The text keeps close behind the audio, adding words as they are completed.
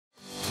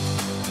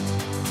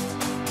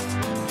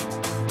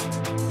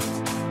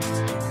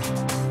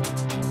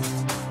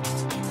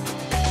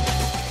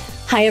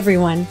Hi,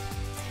 everyone.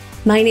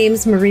 My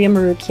name's Maria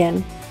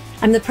Morukian.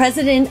 I'm the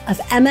president of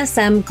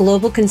MSM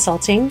Global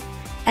Consulting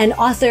and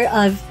author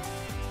of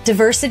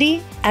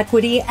Diversity,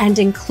 Equity, and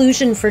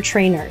Inclusion for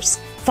Trainers,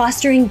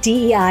 Fostering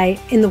DEI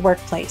in the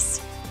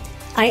Workplace.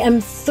 I am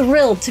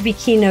thrilled to be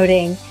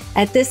keynoting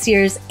at this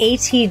year's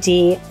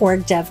ATD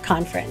OrgDev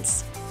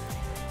conference.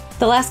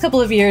 The last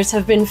couple of years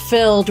have been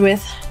filled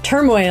with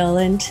turmoil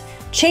and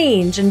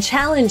change and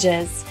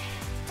challenges,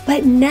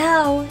 but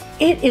now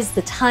it is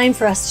the time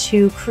for us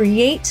to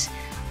create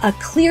a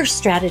clear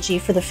strategy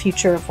for the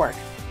future of work.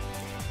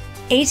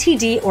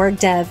 ATD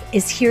OrgDev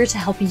is here to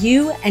help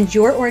you and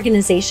your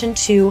organization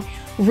to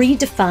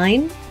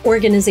redefine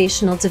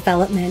organizational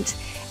development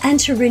and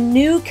to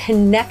renew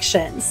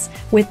connections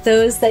with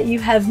those that you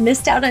have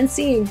missed out on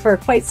seeing for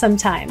quite some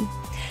time.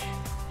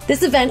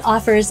 This event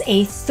offers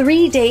a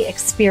 3-day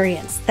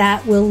experience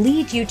that will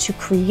lead you to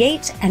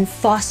create and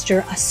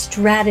foster a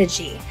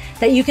strategy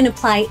that you can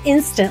apply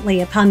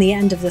instantly upon the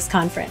end of this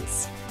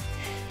conference.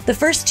 The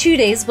first 2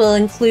 days will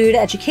include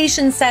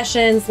education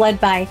sessions led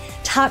by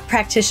top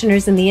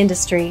practitioners in the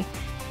industry.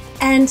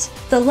 And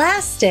the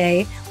last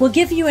day will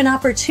give you an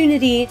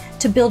opportunity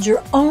to build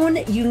your own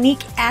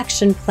unique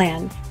action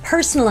plan,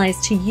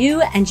 personalized to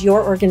you and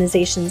your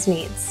organization's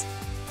needs.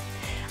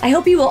 I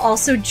hope you will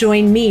also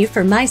join me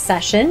for my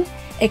session,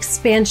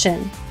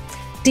 Expansion,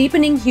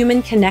 Deepening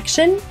Human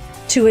Connection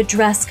to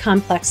Address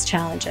Complex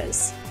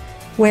Challenges,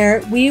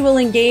 where we will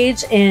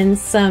engage in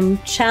some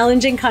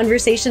challenging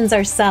conversations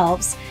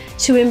ourselves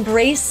to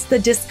embrace the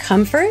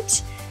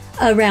discomfort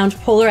around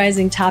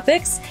polarizing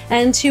topics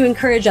and to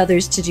encourage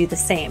others to do the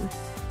same.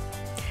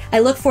 I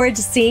look forward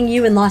to seeing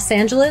you in Los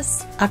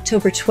Angeles,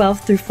 October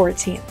 12th through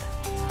 14th.